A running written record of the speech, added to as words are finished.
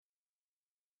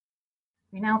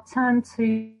We now turn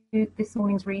to this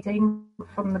morning's reading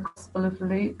from the Gospel of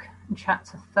Luke,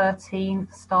 chapter 13,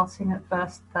 starting at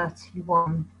verse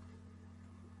 31.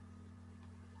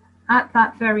 At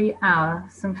that very hour,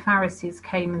 some Pharisees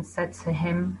came and said to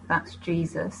him, that's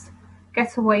Jesus,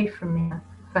 "Get away from me,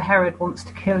 for Herod wants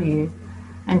to kill you."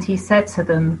 And he said to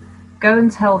them, "Go and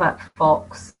tell that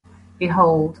fox,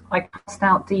 behold, I cast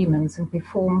out demons and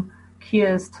perform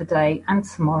cures today and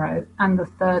tomorrow, and the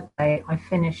third day I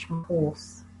finish my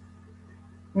course.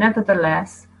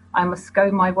 Nevertheless, I must go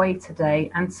my way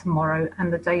today and tomorrow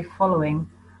and the day following,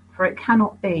 for it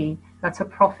cannot be that a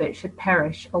prophet should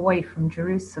perish away from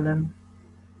Jerusalem.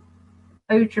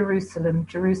 O Jerusalem,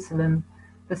 Jerusalem,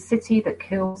 the city that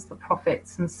kills the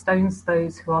prophets and stones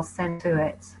those who are sent to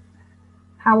it.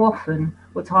 How often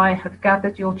would I have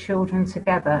gathered your children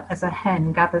together as a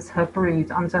hen gathers her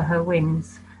brood under her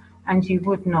wings, and you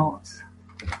would not.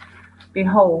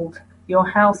 Behold, your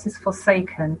house is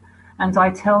forsaken, and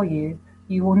I tell you,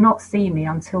 you will not see me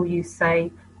until you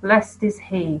say, Blessed is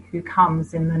he who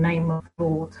comes in the name of the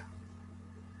Lord."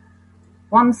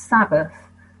 One Sabbath,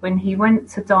 when he went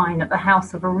to dine at the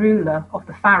house of a ruler of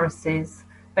the Pharisees,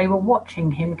 they were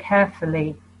watching him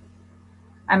carefully.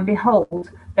 And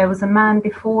behold, there was a man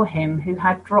before him who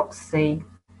had dropsy.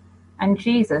 And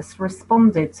Jesus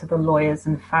responded to the lawyers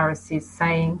and Pharisees,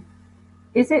 saying,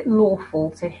 "Is it lawful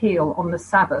to heal on the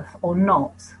Sabbath or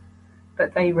not?"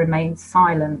 But they remained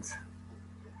silent.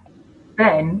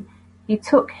 Then he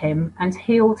took him and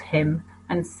healed him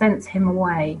and sent him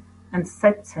away, and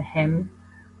said to him,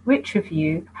 "Which of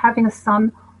you, having a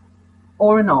son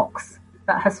or an ox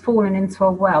that has fallen into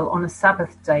a well on a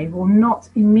Sabbath day, will not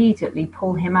immediately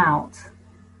pull him out?"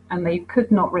 And they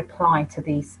could not reply to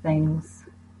these things.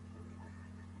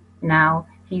 Now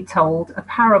he told a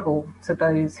parable to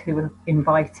those who were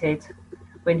invited,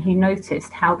 when he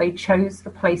noticed how they chose the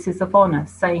places of honor,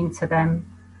 saying to them,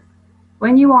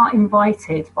 "When you are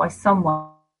invited by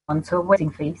someone to a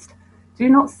wedding feast, do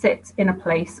not sit in a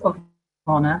place of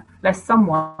honor, lest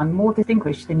someone more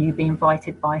distinguished than you be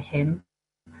invited by him.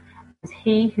 And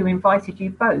he who invited you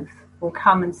both will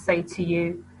come and say to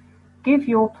you, 'Give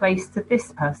your place to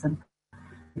this person.'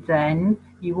 Then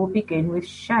you will begin with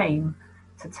shame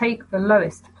to take the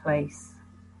lowest place.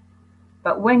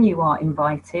 But when you are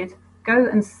invited, go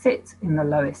and sit in the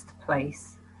lowest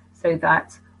place, so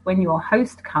that when your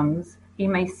host comes, he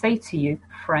may say to you,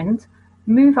 'Friend,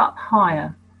 move up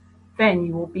higher.' Then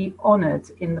you will be honored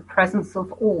in the presence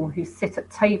of all who sit at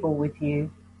table with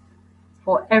you.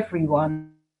 For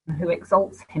everyone who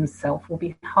exalts himself will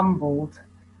be humbled,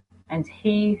 and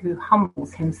he who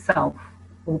humbles himself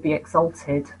will be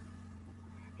exalted."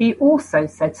 He also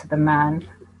said to the man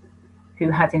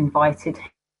who had invited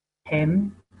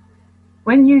him,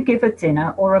 "When you give a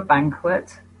dinner or a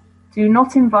banquet, do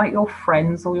not invite your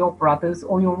friends or your brothers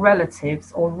or your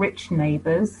relatives or rich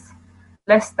neighbors,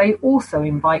 lest they also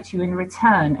invite you in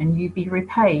return and you be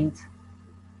repaid.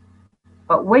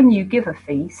 But when you give a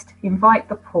feast, invite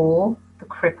the poor, the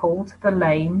crippled, the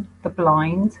lame, the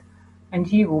blind,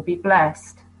 and you will be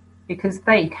blessed, because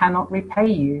they cannot repay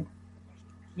you.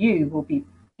 You will be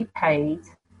paid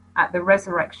at the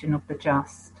resurrection of the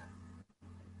just."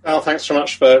 Well, thanks so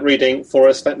much for reading for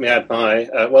us. Let me add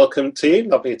my welcome to you.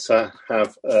 Lovely to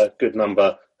have a good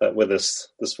number with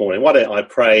us this morning. Why don't I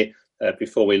pray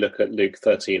before we look at Luke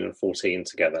 13 and 14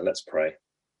 together? Let's pray.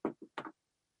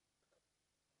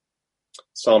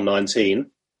 Psalm 19.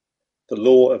 The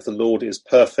law of the Lord is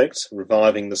perfect,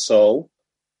 reviving the soul.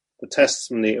 The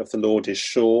testimony of the Lord is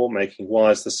sure, making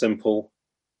wise the simple.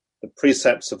 The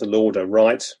precepts of the Lord are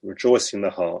right, rejoicing the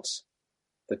heart.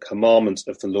 The commandment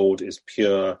of the Lord is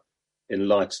pure,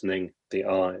 enlightening the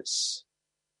eyes.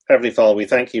 Heavenly Father, we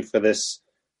thank you for this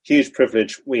huge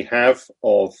privilege we have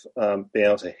of being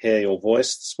able to hear your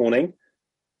voice this morning.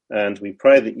 And we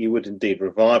pray that you would indeed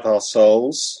revive our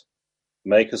souls,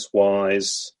 make us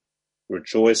wise,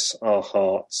 rejoice our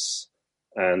hearts,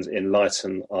 and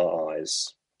enlighten our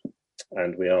eyes.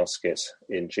 And we ask it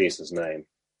in Jesus' name.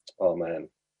 Amen.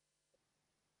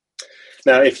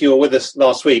 Now, if you were with us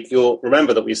last week, you'll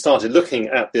remember that we started looking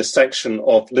at this section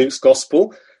of Luke's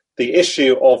Gospel. The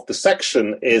issue of the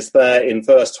section is there in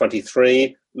verse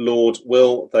 23, "Lord,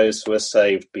 will those who are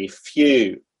saved be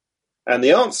few?" And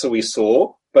the answer we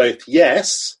saw, both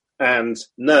yes and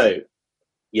no.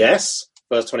 Yes,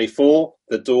 verse 24,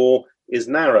 the door is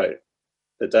narrow.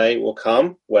 The day will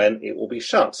come when it will be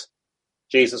shut.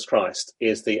 Jesus Christ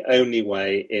is the only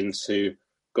way into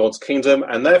God's kingdom,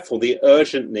 and therefore the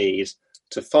urgent need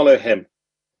to follow him.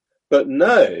 But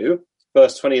no,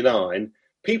 verse 29,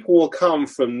 people will come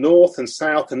from north and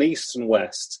south and east and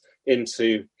west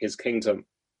into his kingdom.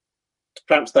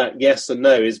 Perhaps that yes and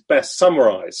no is best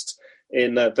summarised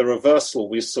in the reversal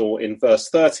we saw in verse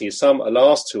 30. Some are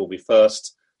last who will be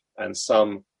first, and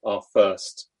some are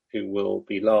first who will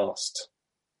be last.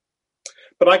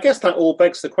 But I guess that all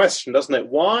begs the question, doesn't it?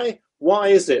 Why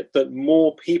is it that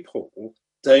more people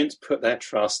don't put their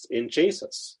trust in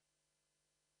Jesus?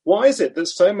 Why is it that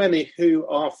so many who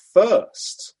are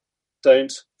first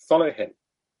don't follow him?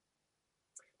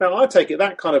 Now, I take it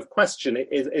that kind of question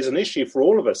is an issue for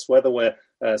all of us, whether we're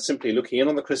simply looking in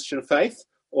on the Christian faith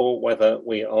or whether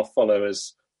we are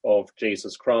followers of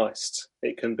Jesus Christ.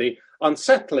 It can be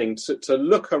unsettling to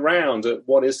look around at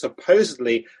what is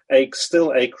supposedly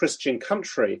still a Christian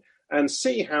country and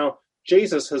see how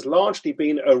Jesus has largely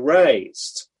been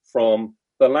erased from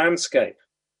the landscape,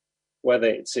 whether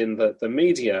it's in the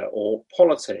media or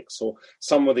politics or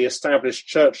some of the established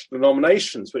church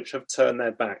denominations which have turned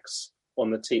their backs on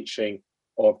the teaching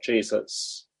of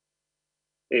Jesus.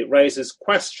 It raises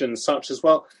questions such as,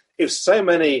 well, if so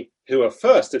many who are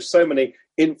first, if so many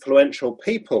influential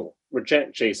people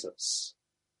reject Jesus,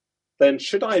 then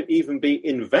should I even be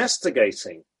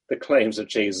investigating the claims of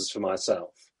Jesus for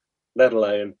myself, let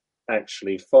alone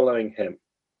actually following him?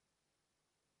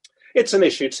 It's an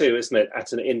issue too, isn't it,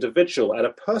 at an individual, at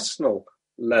a personal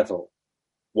level.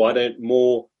 Why don't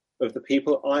more of the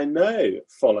people I know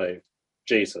follow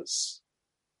Jesus?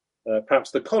 Perhaps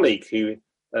the colleague who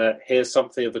hears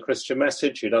something of the Christian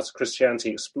message, who does a Christianity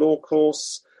Explore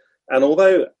course, and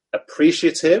although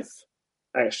appreciative,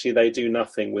 actually they do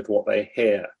nothing with what they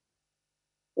hear.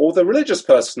 Or the religious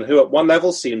person who at one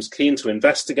level seems keen to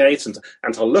investigate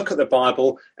and to look at the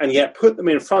Bible and yet put them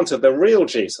in front of the real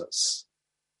Jesus,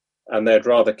 and they'd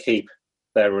rather keep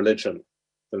their religion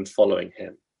than following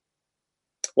him.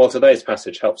 Well, today's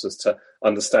passage helps us to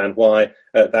understand why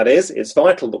that is. It's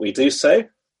vital that we do so.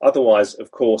 Otherwise,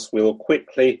 of course, we'll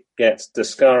quickly get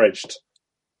discouraged.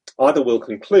 Either we'll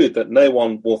conclude that no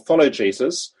one will follow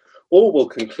Jesus, or we'll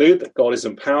conclude that God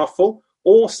isn't powerful,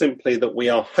 or simply that we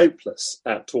are hopeless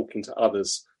at talking to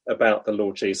others about the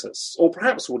Lord Jesus. Or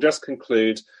perhaps we'll just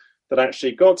conclude that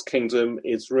actually God's kingdom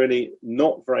is really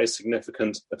not very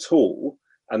significant at all,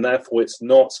 and therefore it's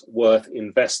not worth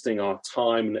investing our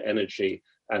time and energy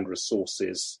and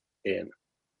resources in.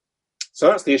 So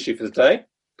that's the issue for today.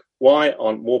 Why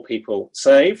aren't more people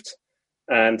saved?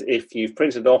 And if you've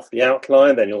printed off the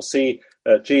outline, then you'll see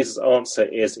Jesus' answer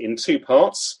is in two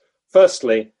parts.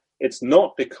 Firstly, it's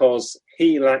not because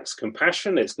he lacks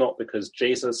compassion. It's not because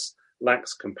Jesus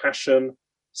lacks compassion.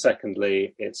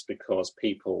 Secondly, it's because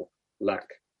people lack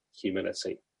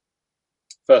humility.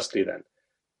 Firstly, then,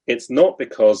 it's not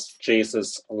because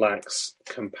Jesus lacks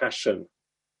compassion.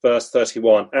 Verse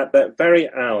 31, at that very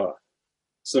hour,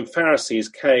 some Pharisees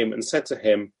came and said to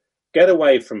him, "Get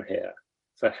away from here,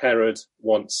 for Herod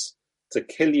wants to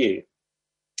kill you."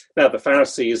 Now, the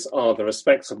Pharisees are the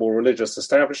respectable religious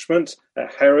establishment.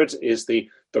 Herod is the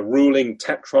ruling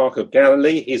tetrarch of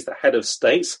Galilee. He's the head of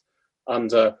state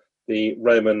under the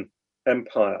Roman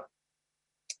Empire.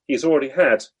 He's already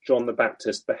had John the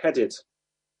Baptist beheaded.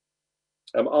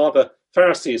 Are the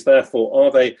Pharisees, therefore,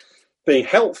 are they being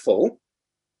helpful,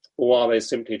 or are they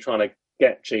simply trying to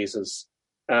get Jesus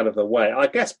out of the way? I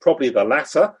guess probably the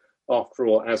latter. After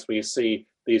all, as we see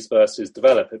these verses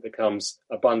develop, it becomes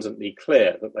abundantly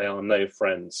clear that they are no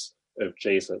friends of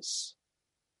Jesus.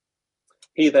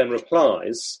 He then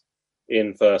replies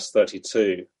in verse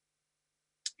 32.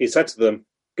 He said to them,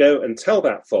 "Go and tell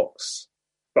that fox,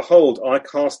 behold, I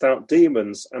cast out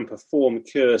demons and perform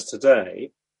cures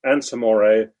today and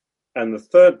tomorrow, and the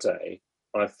third day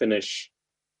I finish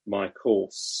my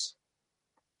course."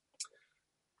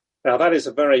 Now, that is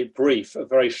a very brief, a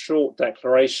very short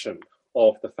declaration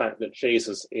of the fact that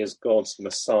Jesus is God's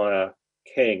Messiah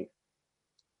King.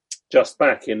 Just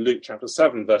back in Luke chapter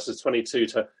 7, verses 22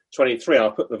 to 23,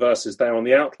 I'll put the verses there on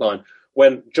the outline,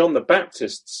 when John the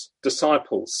Baptist's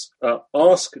disciples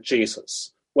ask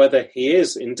Jesus whether he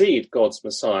is indeed God's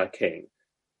Messiah King,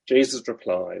 Jesus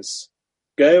replies,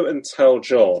 "Go and tell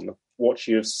John what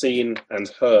you have seen and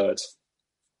heard.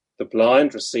 The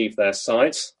blind receive their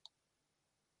sight,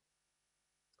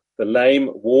 the lame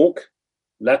walk,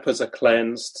 lepers are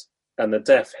cleansed, and the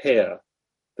deaf hear.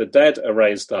 The dead are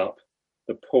raised up,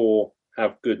 the poor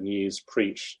have good news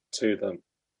preached to them."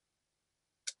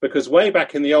 Because way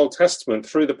back in the Old Testament,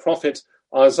 through the prophet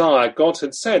Isaiah, God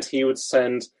had said he would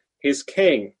send his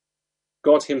king.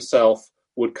 God himself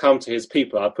would come to his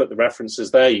people. I put the references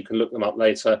there. You can look them up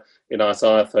later in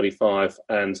Isaiah 35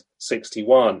 and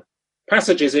 61.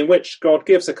 Passages in which God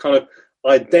gives a kind of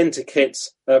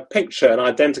identikit picture, an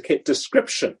identikit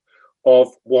description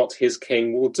of what his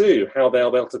king will do, how they'll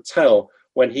be able to tell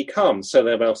when he comes, so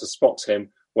they'll be able to spot him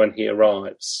when he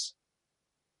arrives.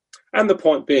 And the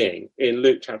point being, in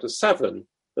Luke chapter 7,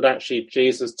 that actually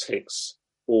Jesus ticks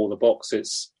all the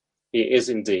boxes. He is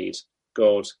indeed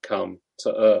God come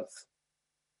to earth.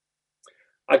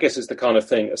 I guess it's the kind of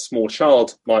thing a small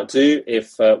child might do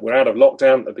if we're out of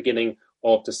lockdown at the beginning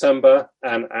of December,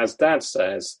 and as Dad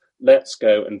says, let's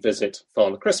go and visit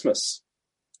Father Christmas.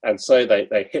 And so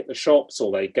they hit the shops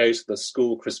or they go to the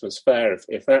school Christmas fair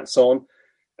if that's on.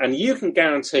 And you can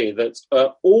guarantee that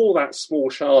all that small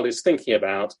child is thinking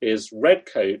about is red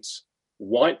coat,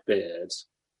 white beard,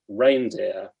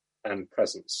 reindeer, and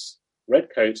presents. Red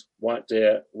coat, white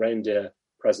deer, reindeer,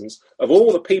 presents. Of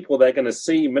all the people they're going to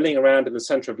see milling around in the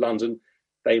centre of London,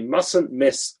 they mustn't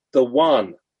miss the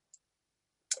one.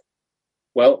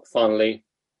 Well, finally,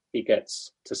 he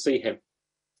gets to see him,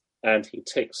 and he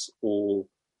ticks all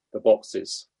the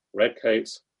boxes. Red coat,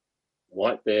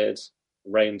 white beard,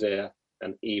 reindeer,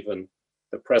 and even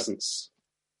the presents.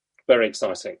 Very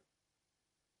exciting.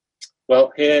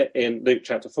 Well, here in Luke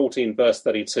chapter 14, verse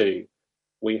 32,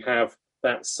 we have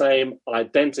that same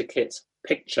identikit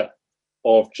picture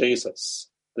of Jesus,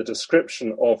 the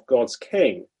description of God's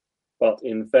King, but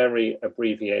in very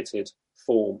abbreviated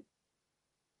form.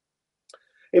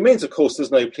 It means, of course,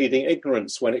 there's no pleading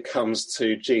ignorance when it comes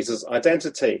to Jesus'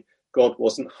 identity. God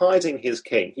wasn't hiding his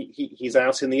king. He's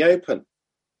out in the open.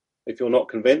 If you're not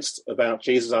convinced about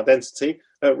Jesus' identity,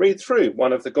 read through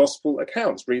one of the gospel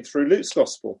accounts. Read through Luke's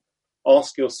gospel.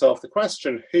 Ask yourself the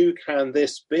question, who can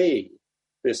this be,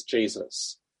 this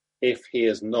Jesus, if he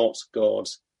is not God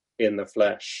in the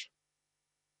flesh?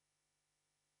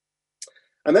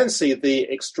 And then see the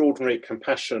extraordinary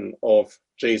compassion of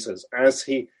Jesus as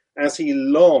he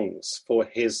longs for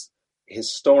his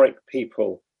historic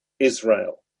people,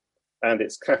 Israel, and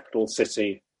its capital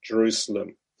city,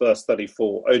 Jerusalem. Verse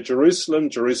 34, O Jerusalem,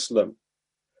 Jerusalem,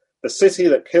 the city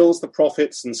that kills the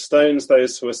prophets and stones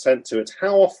those who are sent to it.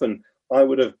 How often I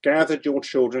would have gathered your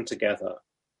children together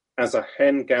as a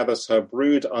hen gathers her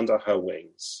brood under her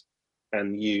wings,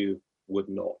 and you would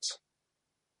not.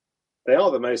 They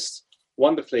are the most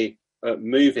wonderfully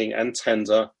moving and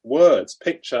tender words.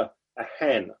 Picture a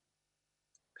hen.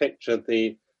 Picture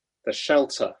the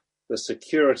shelter, the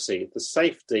security, the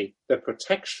safety, the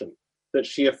protection that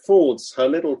she affords her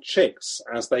little chicks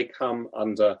as they come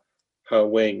under her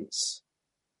wings.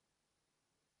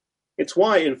 It's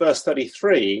why in verse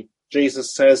 33,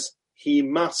 Jesus says he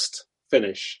must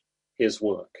finish his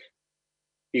work.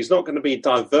 He's not going to be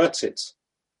diverted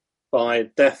by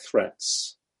death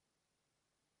threats.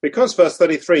 Because verse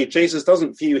 33, Jesus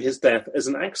doesn't view his death as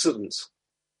an accident,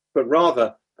 but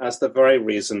rather as the very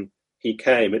reason he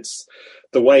came. It's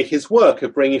the way his work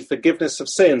of bringing forgiveness of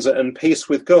sins and peace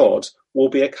with God will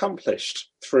be accomplished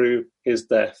through his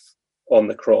death on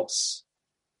the cross.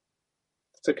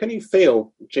 So can you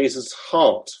feel Jesus'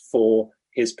 heart for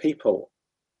his people,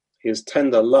 his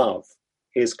tender love,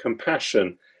 his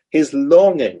compassion, his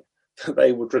longing that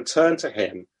they would return to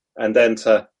him and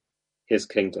enter his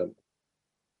kingdom?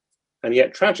 And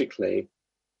yet, tragically,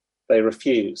 they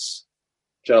refuse,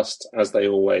 just as they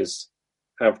always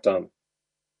have done.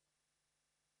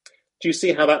 Do you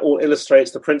see how that all illustrates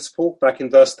the principle back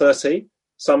in verse 30?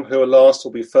 Some who are last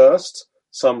will be first,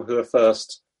 some who are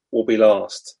first will be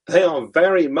last. They are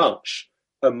very much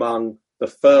among the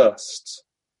first.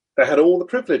 They had all the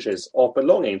privileges of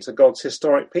belonging to God's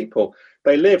historic people.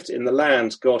 They lived in the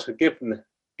land God had given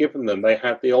them. They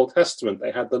had the Old Testament,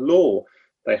 they had the law,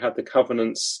 they had the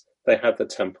covenants, they had the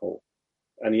temple.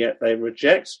 And yet they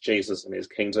reject Jesus and his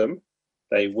kingdom.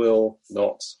 They will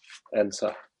not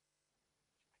enter.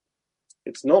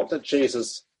 It's not that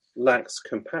Jesus lacks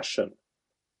compassion.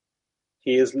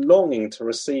 He is longing to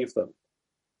receive them,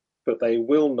 but they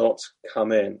will not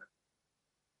come in.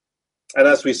 And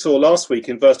as we saw last week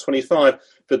in verse 25,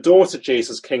 the door to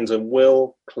Jesus' kingdom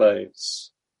will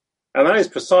close. And that is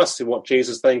precisely what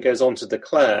Jesus then goes on to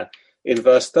declare in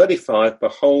verse 35,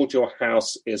 behold, your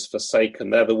house is forsaken.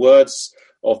 They're the words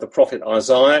of the prophet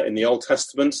Isaiah in the Old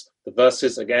Testament. The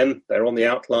verses, again, they're on the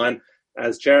outline,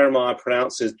 as Jeremiah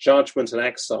pronounces judgment and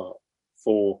exile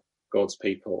for God's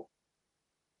people.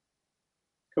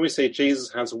 Can we see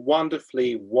Jesus has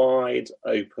wonderfully wide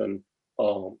open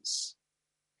arms?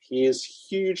 He is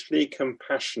hugely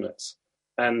compassionate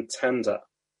and tender.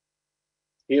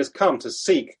 He has come to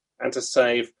seek and to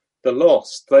save the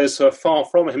lost, those who are far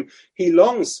from him. He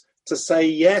longs to say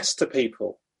yes to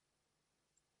people.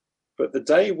 But the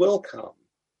day will come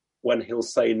when he'll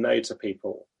say no to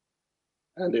people,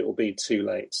 and it will be too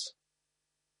late.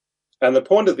 And the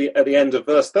point at the end of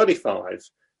verse 35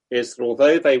 is that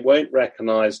although they won't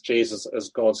recognize Jesus as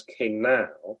God's king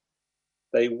now,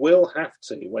 They will have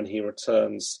to when he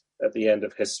returns at the end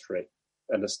of history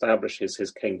and establishes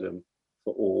his kingdom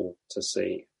for all to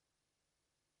see.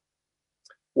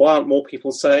 Why aren't more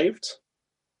people saved?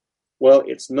 Well,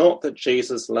 it's not that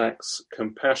Jesus lacks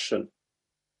compassion.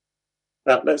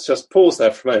 Now, let's just pause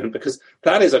there for a moment, because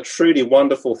that is a truly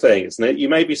wonderful thing, isn't it? You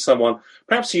may be someone,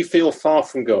 perhaps you feel far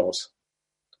from God.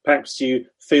 Perhaps you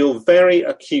feel very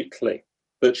acutely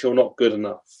that you're not good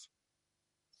enough.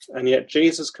 And yet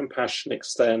Jesus' compassion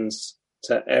extends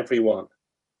to everyone.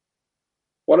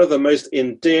 One of the most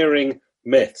enduring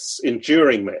myths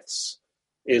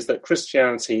is that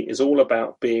Christianity is all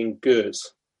about being good,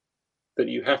 that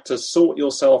you have to sort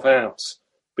yourself out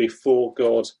before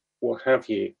God will have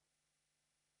you.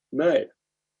 No.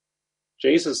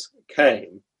 Jesus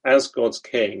came as God's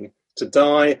king to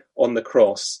die on the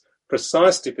cross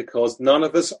precisely because none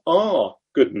of us are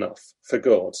good enough for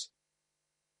God.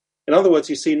 In other words,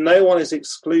 you see, no one is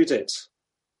excluded.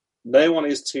 No one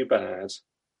is too bad.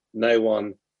 No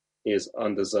one is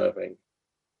undeserving.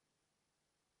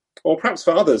 Or perhaps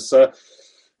for others,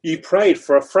 you prayed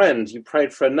for a friend, you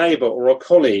prayed for a neighbour or a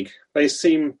colleague. They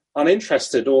seem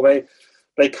uninterested, or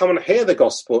they come and hear the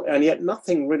gospel, and yet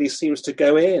nothing really seems to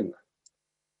go in.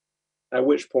 At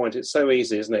which point it's so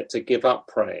easy, isn't it, to give up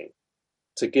praying,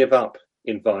 to give up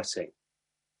inviting.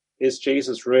 Is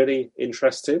Jesus really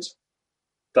interested?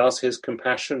 Does his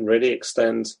compassion really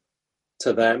extend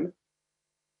to them?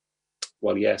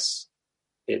 Well, yes,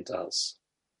 it does.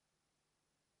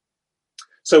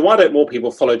 So why don't more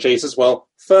people follow Jesus? Well,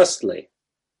 firstly,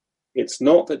 it's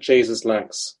not that Jesus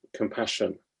lacks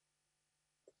compassion.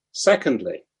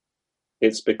 Secondly,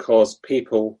 it's because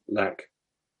people lack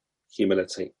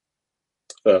humility.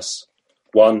 Verse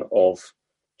 1 of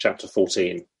chapter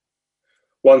 14.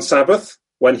 One Sabbath,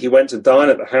 when he went to dine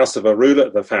at the house of a ruler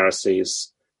of the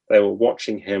Pharisees, they were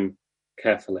watching him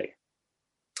carefully.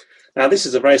 Now, this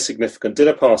is a very significant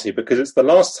dinner party because it's the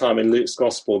last time in Luke's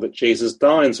Gospel that Jesus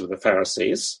dines with the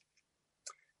Pharisees.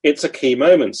 It's a key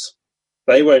moment.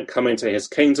 They won't come into his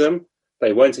kingdom.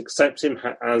 They won't accept him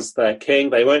as their king.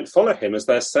 They won't follow him as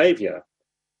their saviour.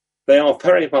 They are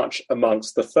very much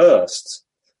amongst the first.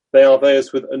 They are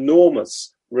those with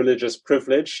enormous religious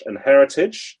privilege and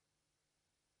heritage,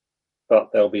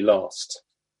 but they'll be last.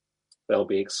 They'll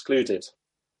be excluded.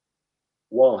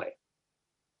 Why?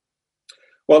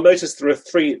 Well, notice there are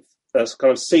three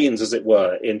kind of scenes, as it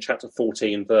were, in chapter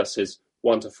 14, verses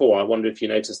 1 to 4. I wonder if you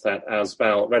noticed that as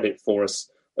Val read it for us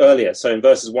earlier. So in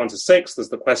verses 1 to 6, there's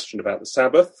the question about the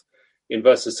Sabbath. In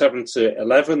verses 7 to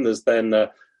 11, there's then the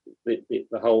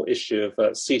whole issue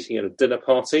of seating at a dinner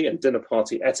party and dinner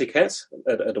party etiquette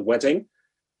at a wedding.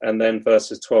 And then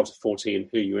verses 12 to 14,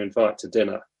 who you invite to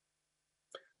dinner.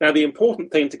 Now, the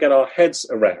important thing to get our heads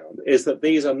around is that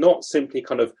these are not simply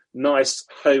kind of nice,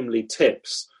 homely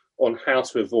tips on how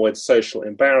to avoid social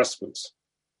embarrassment.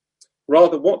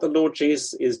 Rather, what the Lord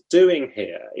Jesus is doing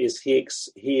here is he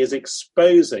is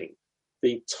exposing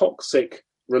the toxic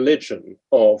religion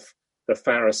of the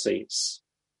Pharisees.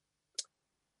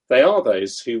 They are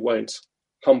those who won't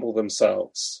humble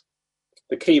themselves.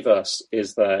 The key verse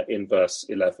is there in verse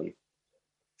 11.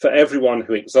 For everyone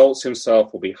who exalts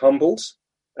himself will be humbled,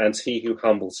 and he who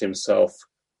humbles himself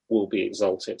will be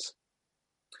exalted.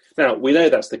 Now, we know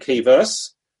that's the key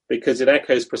verse because it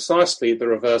echoes precisely the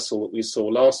reversal that we saw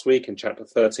last week in chapter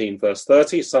 13, verse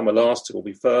 30. Some are last who will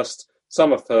be first,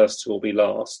 some are first who will be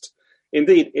last.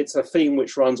 Indeed, it's a theme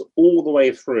which runs all the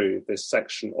way through this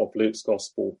section of Luke's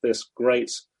Gospel, this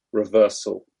great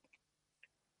reversal.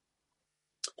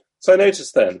 So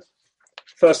notice then,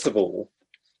 first of all,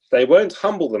 they won't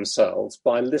humble themselves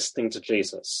by listening to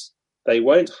Jesus. They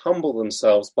won't humble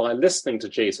themselves by listening to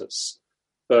Jesus.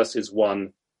 Verses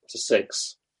 1 to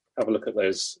 6. Have a look at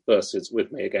those verses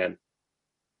with me again.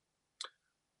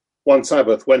 One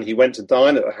Sabbath, when he went to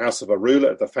dine at the house of a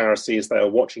ruler of the Pharisees, they were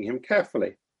watching him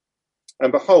carefully.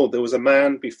 And behold, there was a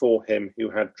man before him who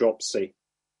had dropsy.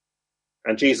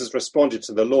 And Jesus responded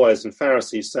to the lawyers and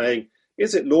Pharisees, saying,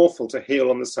 Is it lawful to heal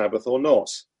on the Sabbath or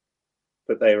not?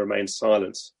 But they remained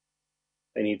silent.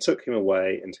 And he took him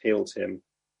away and healed him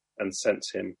and sent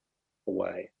him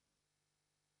away.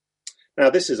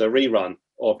 Now, this is a rerun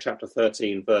of chapter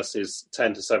 13, verses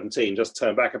 10 to 17. Just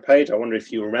turn back a page. I wonder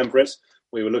if you remember it.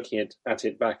 We were looking at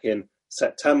it back in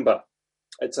September.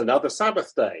 It's another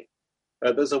Sabbath day.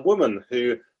 There's a woman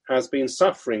who has been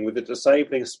suffering with a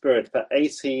disabling spirit for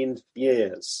 18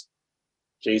 years.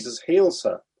 Jesus heals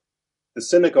her. The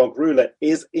synagogue ruler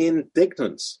is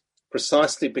indignant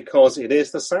precisely because it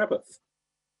is the Sabbath.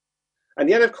 And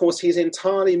yet, of course, he's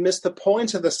entirely missed the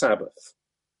point of the Sabbath,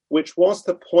 which was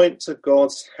the point to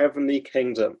God's heavenly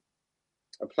kingdom.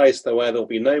 a place where there'll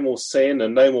be no more sin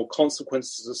and no more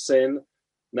consequences of sin,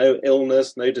 no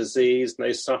illness, no disease,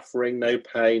 no suffering, no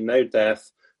pain, no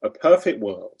death, a perfect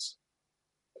world.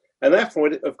 And therefore,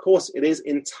 of course, it is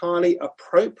entirely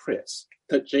appropriate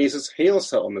that Jesus heals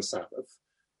her on the Sabbath,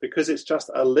 because it's just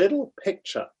a little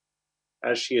picture,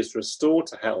 as she is restored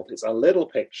to health, it's a little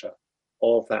picture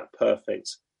of that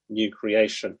perfect new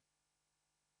creation.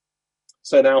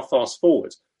 So now fast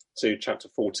forward to chapter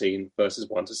 14, verses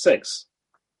 1 to 6.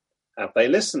 Have they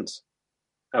listened?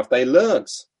 Have they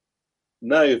learnt?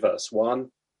 No, verse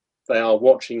 1, they are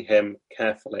watching him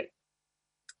carefully.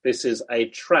 This is a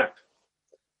trap.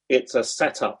 It's a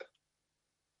setup.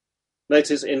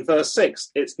 Notice in verse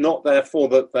 6, it's not therefore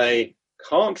that they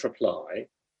can't reply,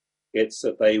 it's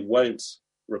that they won't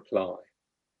reply.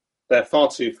 They're far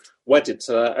too wedded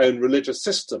to their own religious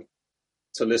system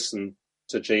to listen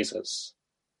to Jesus.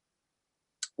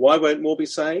 Why won't more be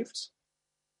saved?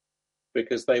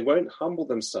 Because they won't humble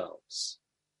themselves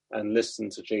and listen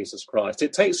to Jesus Christ.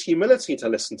 It takes humility to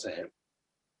listen to him.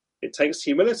 It takes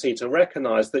humility to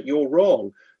recognize that you're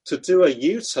wrong, to do a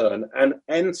U-turn and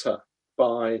enter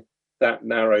by that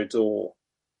narrow door.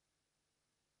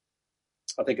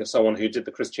 I think of someone who did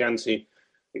the Christianity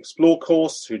Explore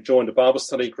course, who joined a Bible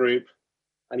study group,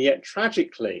 and yet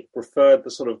tragically preferred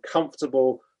the sort of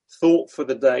comfortable thought for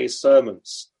the day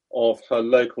sermons of her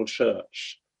local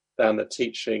church than the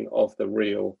teaching of the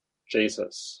real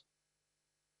Jesus.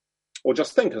 Or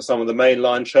just think of some of the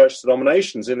mainline church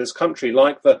denominations in this country,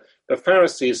 like the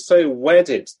Pharisees, so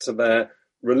wedded to their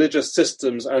religious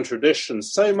systems and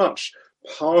traditions, so much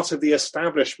part of the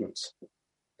establishment,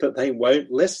 that they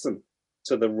won't listen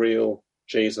to the real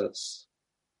Jesus.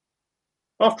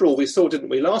 After all, we saw, didn't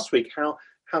we, last week, how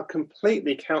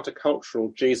completely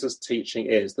countercultural Jesus' teaching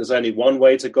is. There's only one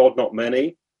way to God, not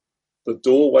many. The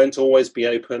door won't always be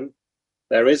open.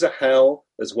 There is a hell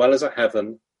as well as a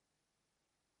heaven.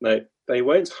 No, they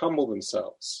won't humble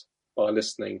themselves by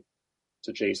listening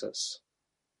to Jesus.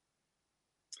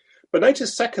 But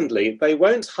notice, secondly, they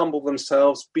won't humble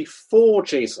themselves before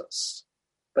Jesus.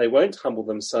 They won't humble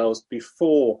themselves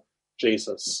before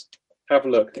Jesus. Have a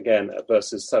look again at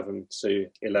verses 7 to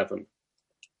 11.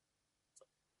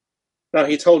 Now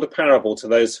he told a parable to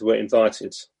those who were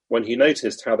invited, when he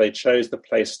noticed how they chose the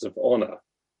places of honour,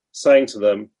 saying to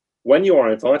them, when you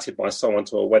are invited by someone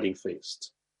to a wedding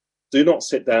feast, do not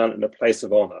sit down in a place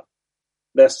of honour,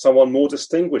 lest someone more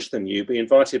distinguished than you be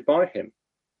invited by him.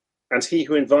 And he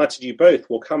who invited you both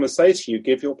will come and say to you,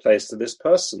 give your place to this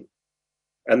person.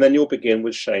 And then you'll begin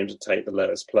with shame to take the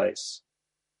lowest place.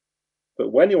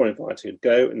 But when you're invited,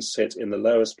 go and sit in the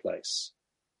lowest place,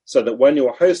 so that when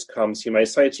your host comes, he may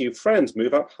say to you, friend,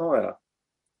 move up higher.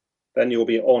 Then you'll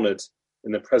be honoured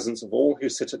in the presence of all who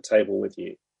sit at table with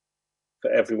you.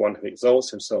 For everyone who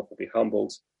exalts himself will be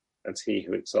humbled, and he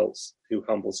who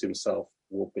humbles himself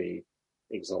will be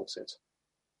exalted.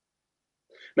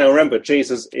 Now remember,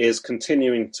 Jesus is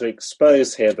continuing to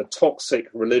expose here the toxic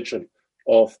religion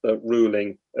of the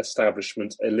ruling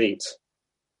establishment elite.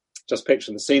 Just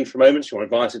picture the scene for a moment. You're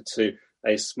invited to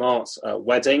a smart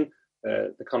wedding,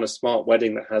 the kind of smart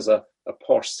wedding that has a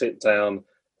posh sit-down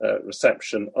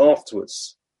reception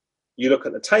afterwards. You look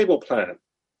at the table plan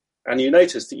and you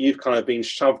notice that you've kind of been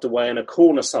shoved away in a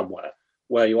corner somewhere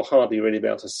where you'll hardly really be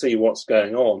able to see what's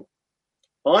going on.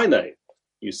 I know,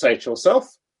 you say to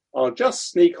yourself, I'll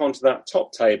just sneak onto that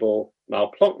top table and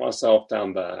I'll plonk myself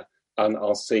down there and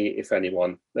I'll see if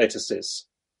anyone notices.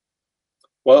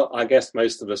 Well, I guess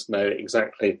most of us know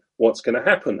exactly what's going to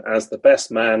happen as the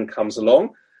best man comes along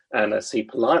and as he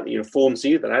politely informs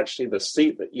you that actually the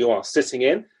seat that you are sitting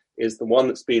in is the one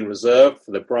that's been reserved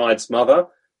for the bride's mother.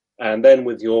 And then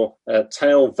with your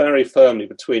tail very firmly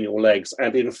between your legs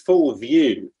and in full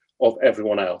view of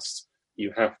everyone else,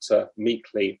 you have to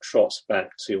meekly trot back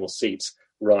to your seat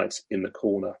right in the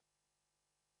corner.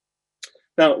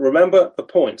 Now, remember the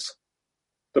point.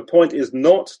 The point is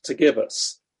not to give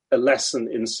us a lesson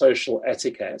in social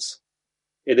etiquette.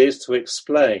 It is to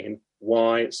explain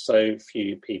why so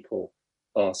few people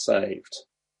are saved.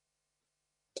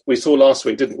 We saw last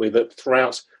week, didn't we, that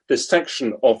throughout this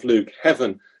section of Luke,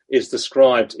 heaven is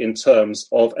described in terms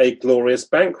of a glorious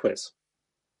banquet.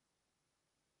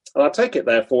 And I take it,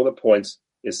 therefore, the point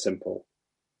is simple.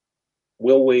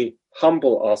 Will we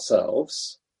humble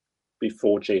ourselves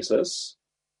before Jesus,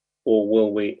 or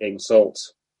will we exalt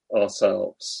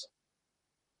ourselves?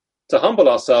 To humble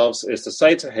ourselves is to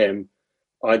say to him,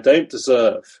 I don't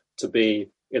deserve to be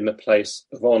in the place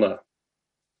of honour.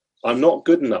 I'm not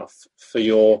good enough for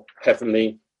your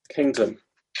heavenly kingdom.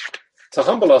 To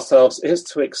humble ourselves is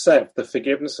to accept the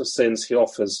forgiveness of sins he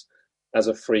offers as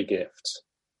a free gift.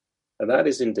 And that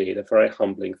is indeed a very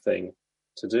humbling thing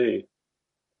to do.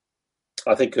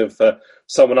 I think of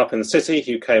someone up in the city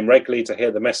who came regularly to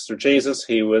hear the message of Jesus.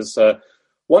 He was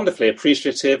wonderfully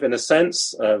appreciative, in a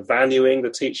sense, valuing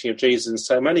the teaching of Jesus in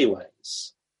so many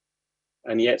ways.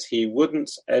 And yet he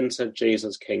wouldn't enter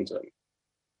Jesus' kingdom,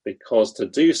 because to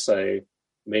do so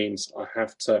means I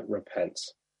have to repent.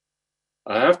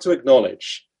 I have to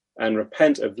acknowledge and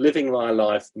repent of living my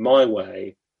life my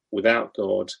way without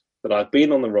God, that I've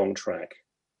been on the wrong track.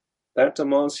 That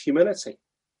demands humility.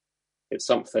 It's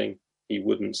something he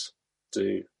wouldn't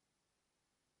do.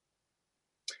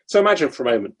 So imagine for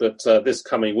a moment that this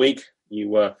coming week you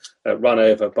were run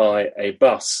over by a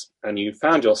bus and you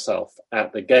found yourself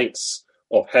at the gates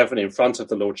of heaven in front of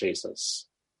the Lord Jesus.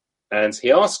 And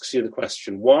he asks you the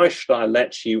question, why should I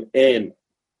let you in?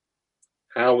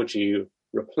 How would you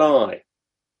reply?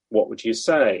 What would you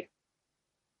say?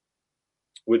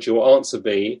 Would your answer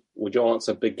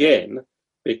begin,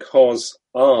 because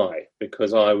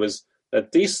I was a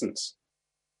decent,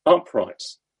 upright,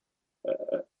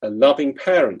 a loving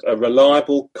parent, a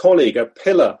reliable colleague, a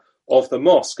pillar of the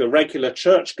mosque, a regular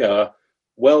churchgoer,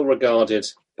 well regarded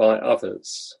by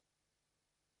others?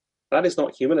 That is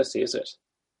not humility, is it?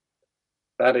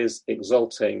 That is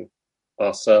exalting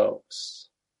ourselves.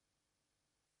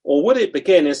 Or would it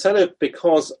begin, instead of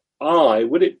because I,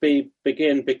 would it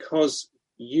begin because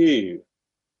you,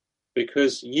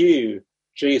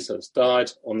 Jesus,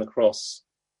 died on the cross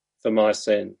for my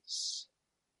sins?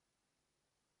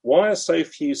 Why are so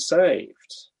few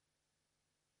saved?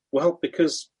 Well,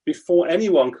 because before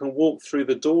anyone can walk through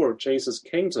the door of Jesus'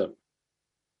 kingdom,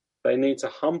 they need to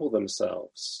humble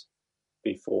themselves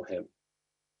before him.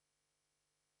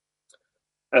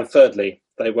 And thirdly,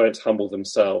 they won't humble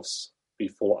themselves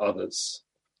before others.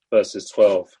 Verses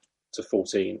 12 to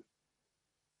 14.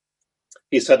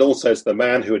 He said also to the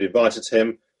man who had invited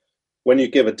him, when you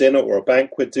give a dinner or a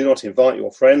banquet, do not invite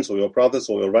your friends or your brothers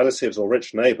or your relatives or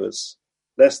rich neighbours,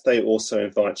 lest they also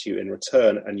invite you in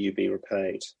return and you be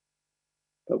repaid.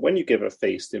 But when you give a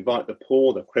feast, invite the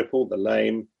poor, the crippled, the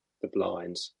lame, the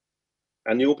blind,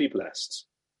 and you'll be blessed,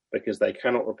 because they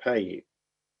cannot repay you.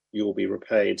 You will be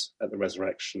repaid at the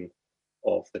resurrection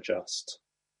of the just.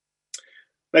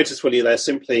 Notice, will you, they're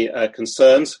simply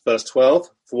concerned, verse 12,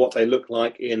 for what they look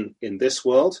like in this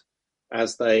world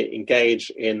as they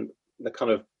engage in the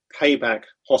kind of payback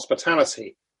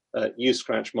hospitality. You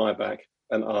scratch my back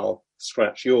and I'll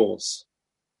scratch yours.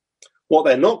 What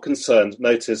they're not concerned,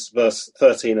 notice verse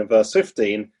 13 and verse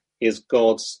 15, is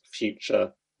God's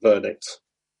future verdict.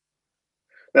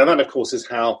 Now that, of course, is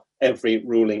how every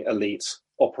ruling elite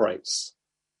operates.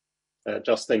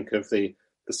 Just think of the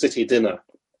city dinner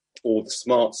or the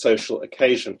smart social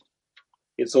occasion.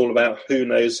 It's all about who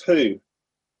knows who.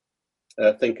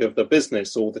 Think of the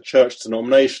business or the church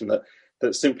denomination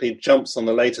that simply jumps on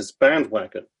the latest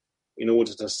bandwagon in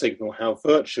order to signal how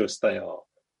virtuous they are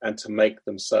and to make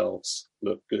themselves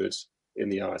look good in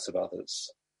the eyes of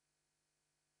others.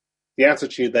 The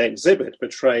attitude they exhibit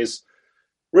betrays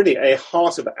really a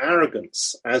heart of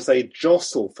arrogance as they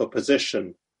jostle for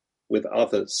position with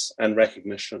others and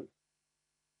recognition.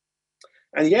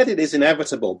 And yet it is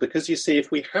inevitable, because you see,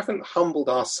 if we haven't humbled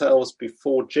ourselves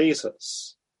before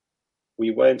Jesus,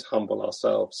 we won't humble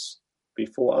ourselves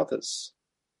before others.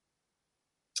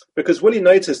 Because will you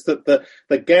notice that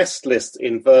the guest list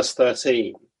in verse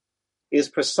 13 is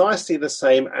precisely the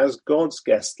same as God's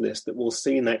guest list that we'll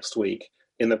see next week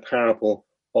in the parable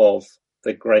of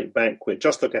the great banquet.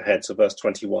 Just look ahead to verse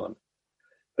 21.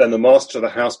 Then the master of the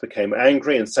house became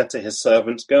angry and said to his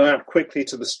servants, go out quickly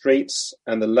to the streets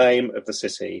and the lame of the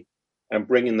city and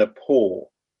bring in the poor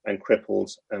and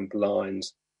crippled and blind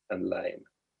and lame.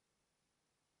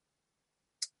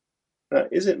 Now,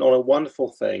 is it not a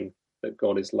wonderful thing that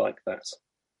God is like that?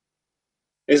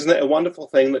 Isn't it a wonderful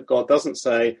thing that God doesn't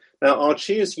say, now I'll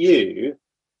choose you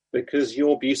because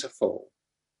you're beautiful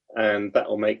and that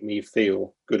will make me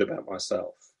feel good about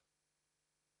myself.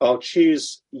 I'll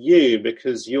choose you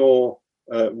because you're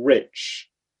rich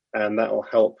and that will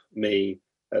help me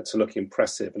to look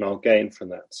impressive and I'll gain from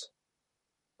that.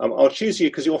 I'll choose you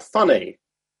because you're funny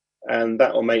and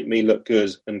that will make me look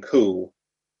good and cool.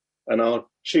 And I'll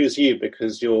choose you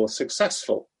because you're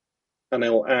successful and it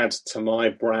will add to my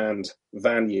brand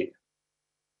value.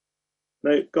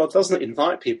 No, God doesn't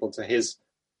invite people to his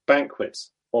banquet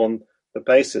on the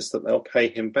basis that they'll pay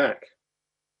him back.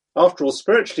 After all,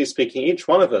 spiritually speaking, each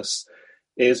one of us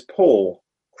is poor,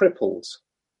 crippled,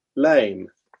 lame,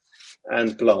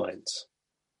 and blind.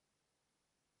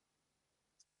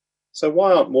 So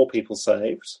why aren't more people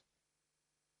saved?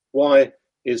 Why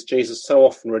is Jesus so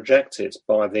often rejected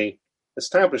by the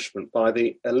establishment, by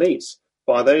the elite,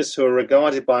 by those who are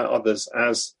regarded by others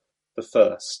as the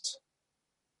first?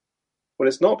 Well,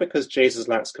 it's not because Jesus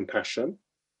lacks compassion.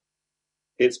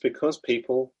 It's because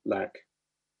people lack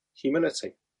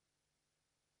humility.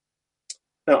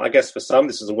 Now, I guess for some,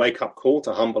 this is a wake-up call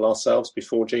to humble ourselves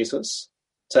before Jesus,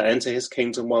 to enter his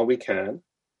kingdom while we can.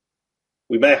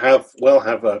 We may have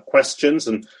questions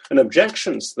and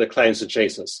objections to the claims of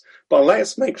Jesus, but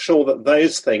let's make sure that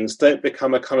those things don't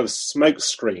become a kind of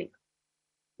smokescreen,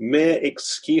 mere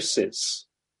excuses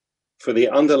for the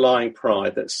underlying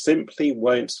pride that simply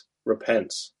won't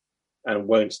repent and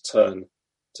won't turn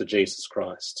to Jesus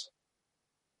Christ.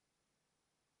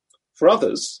 For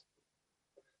others,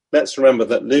 let's remember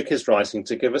that Luke is writing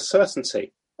to give us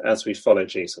certainty as we follow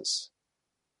Jesus.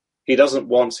 He doesn't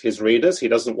want his readers, he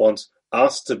doesn't want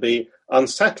us to be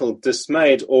unsettled,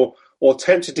 dismayed, or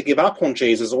tempted to give up on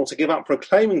Jesus or to give up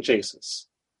proclaiming Jesus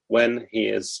when he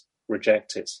is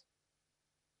rejected.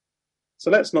 So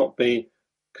let's not be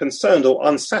concerned or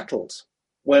unsettled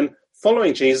when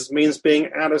following Jesus means being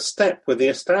out of step with the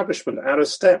establishment, out of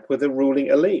step with the ruling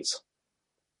elite.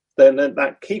 Then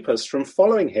that keep us from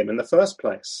following him in the first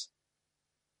place.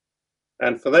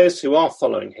 And for those who are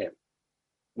following him,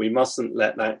 we mustn't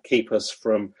let that keep us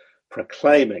from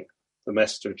proclaiming the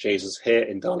message of Jesus here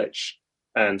in Dulwich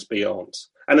and beyond.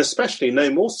 And especially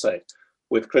no more so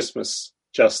with Christmas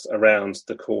just around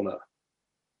the corner.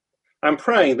 I'm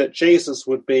praying that Jesus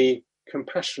would be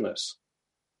compassionate,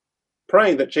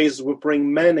 praying that Jesus would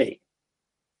bring many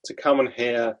to come and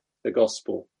hear the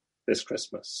gospel this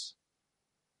Christmas,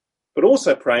 but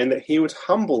also praying that he would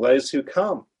humble those who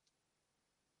come,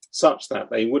 such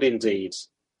that they would indeed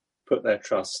put their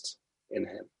trust in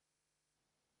him.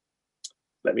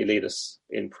 Let me lead us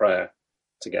in prayer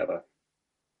together.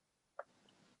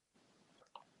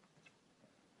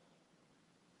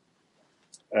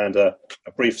 And a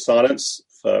brief silence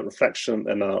for reflection,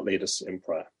 and I'll lead us in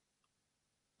prayer.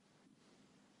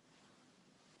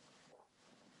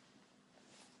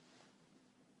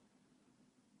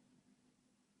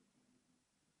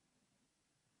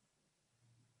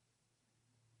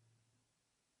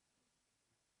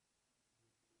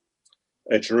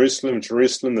 O Jerusalem,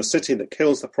 Jerusalem, the city that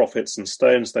kills the prophets and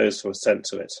stones those who are sent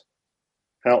to it.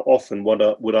 How often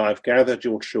would I have gathered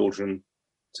your children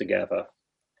together?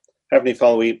 Heavenly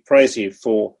Father, we praise you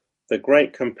for the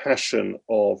great compassion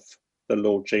of the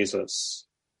Lord Jesus.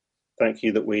 Thank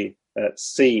you that we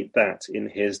see that in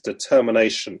his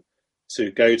determination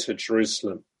to go to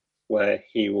Jerusalem, where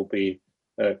he will be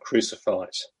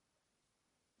crucified.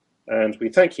 And we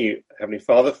thank you, Heavenly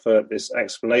Father, for this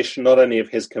explanation, not only of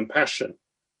his compassion,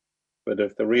 but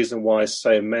of the reason why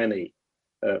so many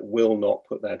will not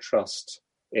put their trust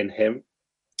in him.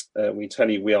 We tell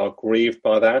you we are grieved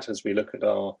by that as we look at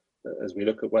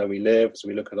where we live, as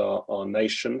we look at our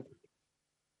nation.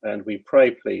 And we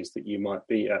pray, please, that you might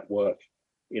be at work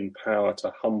in power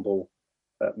to humble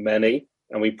many.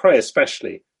 And we pray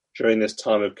especially during this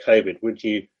time of COVID, would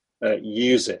you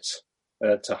use it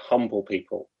to humble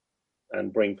people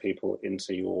and bring people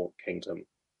into your kingdom.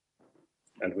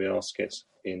 And we ask it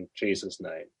in Jesus'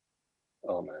 name.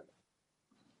 Amen.